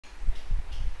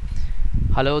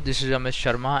Hello, this is Ramesh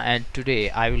Sharma, and today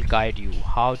I will guide you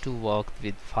how to work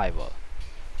with Fiverr.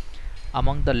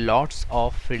 Among the lots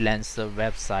of freelancer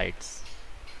websites,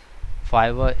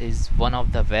 Fiverr is one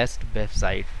of the best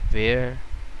websites where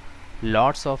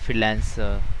lots of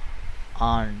freelancers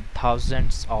earn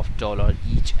thousands of dollars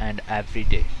each and every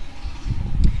day.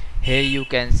 Here you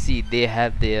can see they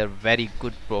have their very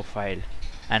good profile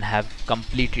and have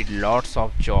completed lots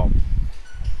of job.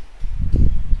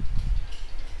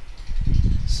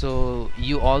 So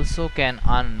you also can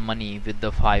earn money with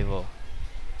the Fiverr.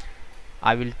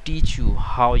 I will teach you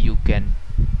how you can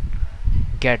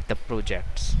get the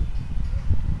projects.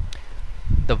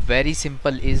 The very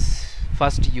simple is,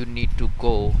 first you need to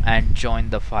go and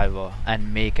join the Fiverr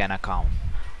and make an account.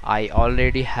 I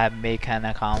already have make an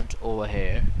account over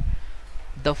here.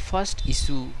 The first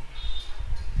issue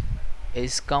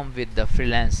is come with the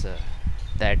freelancer,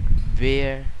 that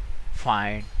where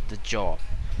find the job.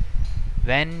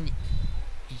 When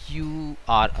you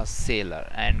are a seller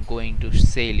and going to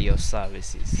sell your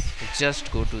services,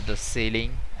 just go to the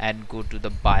selling and go to the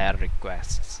buyer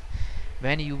requests.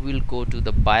 When you will go to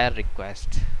the buyer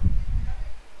request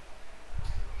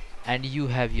and you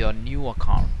have your new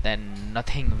account, then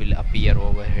nothing will appear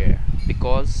over here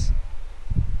because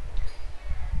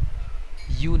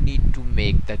you need to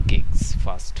make the gigs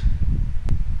first.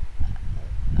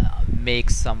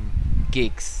 Make some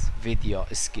gigs with your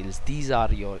skills. These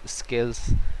are your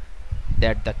skills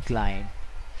that the client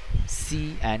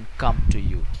see and come to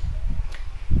you.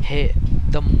 Hey,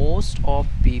 the most of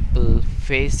people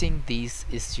facing these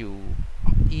issue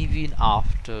even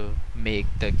after make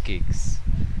the gigs.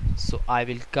 So I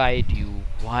will guide you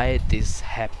why this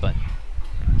happen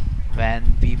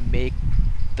when we make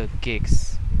the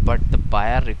gigs but the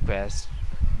buyer request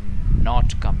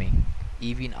not coming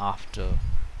even after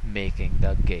making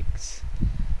the gigs.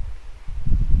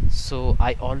 So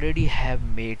I already have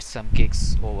made some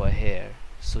gigs over here,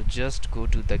 so just go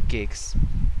to the gigs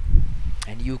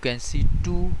and you can see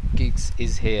two gigs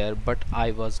is here, but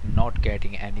I was not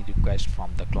getting any request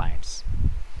from the clients.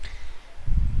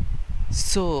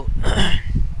 So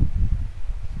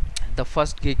the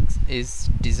first gig is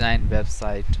design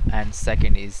website and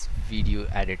second is video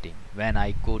editing. When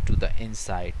I go to the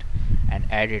inside and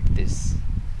edit this,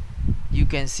 you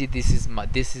can see this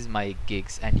is my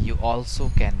gigs, and you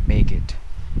also can make it.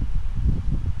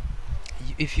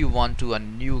 If you want to a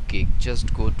new gig,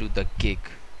 just go to the gig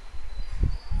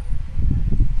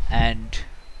and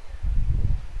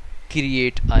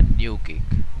create a new gig.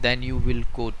 Then you will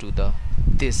go to the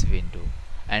this window,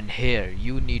 and here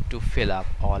you need to fill up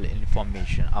all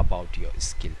information about your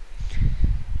skill.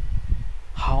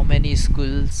 How many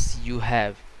skills you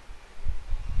have,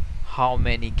 how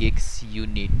many gigs you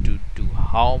need to do,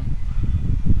 how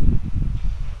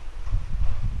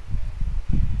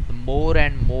more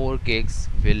and more gigs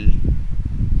will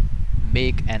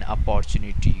make an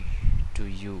opportunity to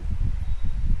you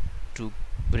to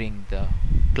bring the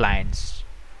clients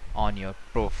on your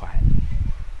profile.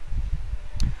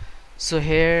 So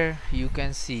here you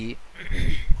can see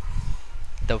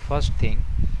the first thing,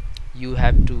 you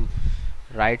have to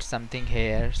write something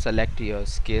here, select your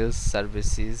skills,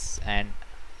 services, and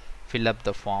fill up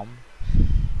the form.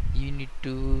 You need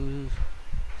to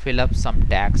fill up some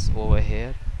tags over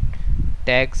here,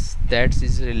 tags that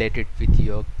is related with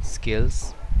your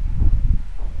skills.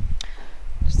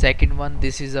 Second one,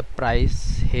 this is a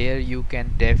price. Here you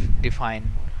can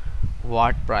define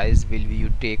what price will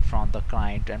you take from the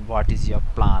client and what is your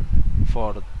plan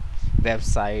for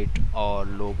website or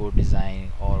logo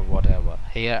design or whatever.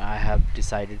 Here I have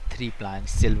decided three plans: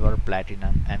 silver,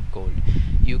 platinum, and gold.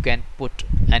 You can put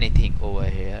anything over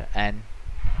here and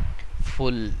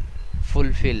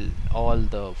fulfill all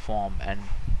the form and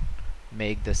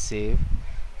make the save.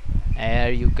 Here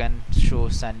you can show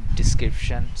some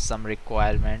description, some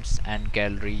requirements, and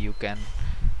gallery you can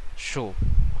show.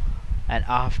 And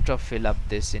after fill up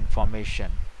this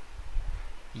information,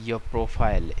 your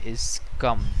profile is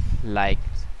come like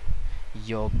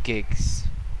your gigs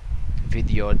with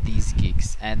your these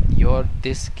gigs, and your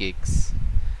this gigs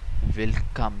will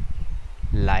come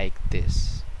like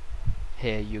this.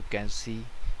 Here you can see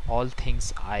all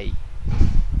things I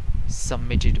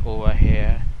submitted over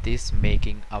here, this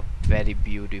making a very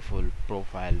beautiful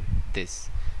profile this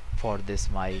for this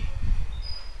my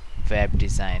web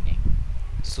designing.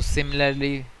 So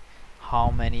similarly,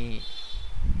 how many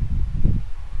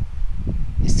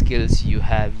skills you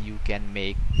have, you can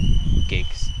make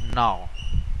gigs. Now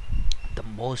the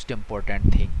most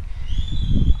important thing,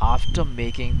 after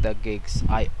making the gigs,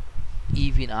 I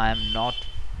am not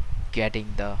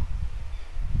getting the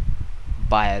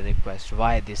buyer request.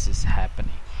 Why this is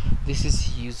happening? This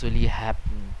is usually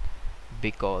happen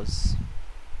because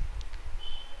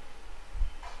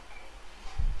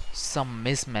some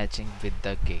mismatching with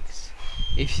the gigs.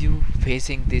 If you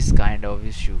facing this kind of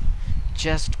issue,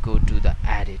 just go to the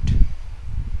edit,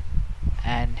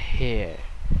 and here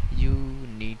you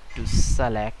need to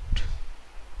select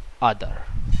other.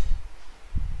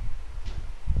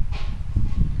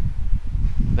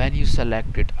 When you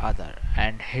select it other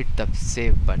and hit the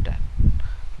save button,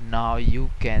 now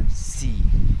you can see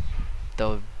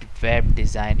the web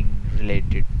designing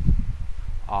related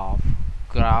of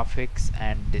graphics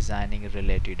and designing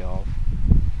related of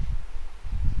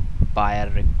buyer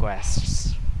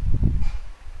requests.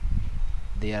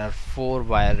 There are 4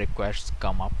 buyer requests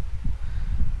come up.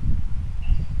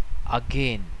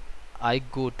 Again, I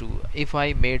go to, if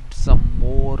I made some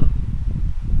more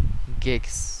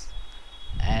gigs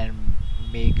and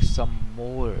make some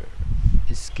more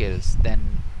skills,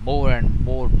 then more and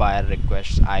more buyer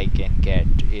requests I can get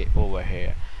over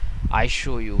here. I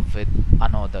show you with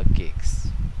another gigs.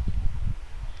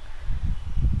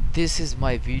 This is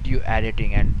my video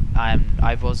editing, and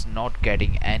I was not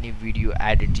getting any video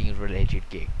editing related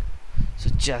gig. So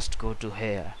just go to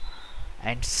here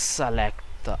and select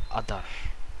the other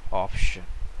option.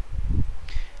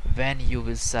 When you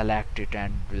will select it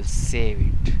and will save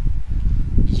it,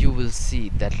 you will see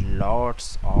that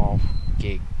lots of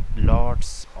gig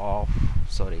lots of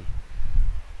sorry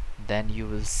then you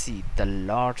will see the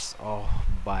lots of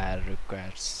buyer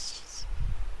requests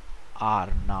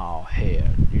are now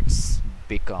here. It's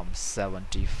become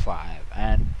 75,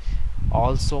 and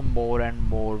also more and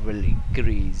more will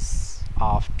increase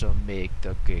after make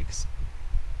the gigs.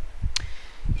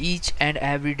 Each and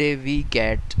every day we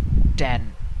get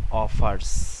 10 offers,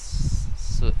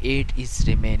 so 8 is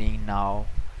remaining now,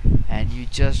 and you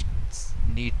just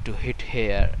need to hit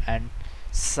here and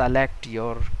select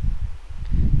your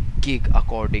gig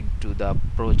according to the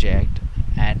project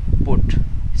and put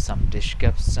some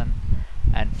description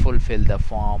and fulfill the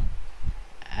form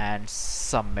and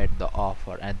submit the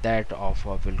offer, and that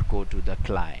offer will go to the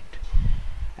client.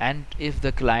 And if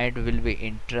the client will be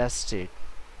interested,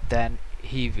 then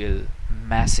he will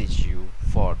message you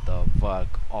for the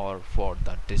work or for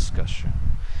the discussion.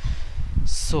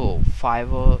 So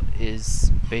Fiverr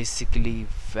is basically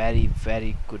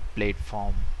very good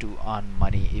platform to earn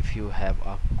money if you have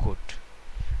a good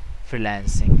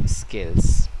freelancing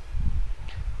skills.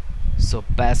 So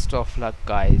best of luck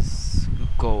guys,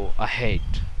 go ahead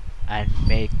and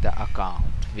make the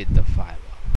account with the Fiverr.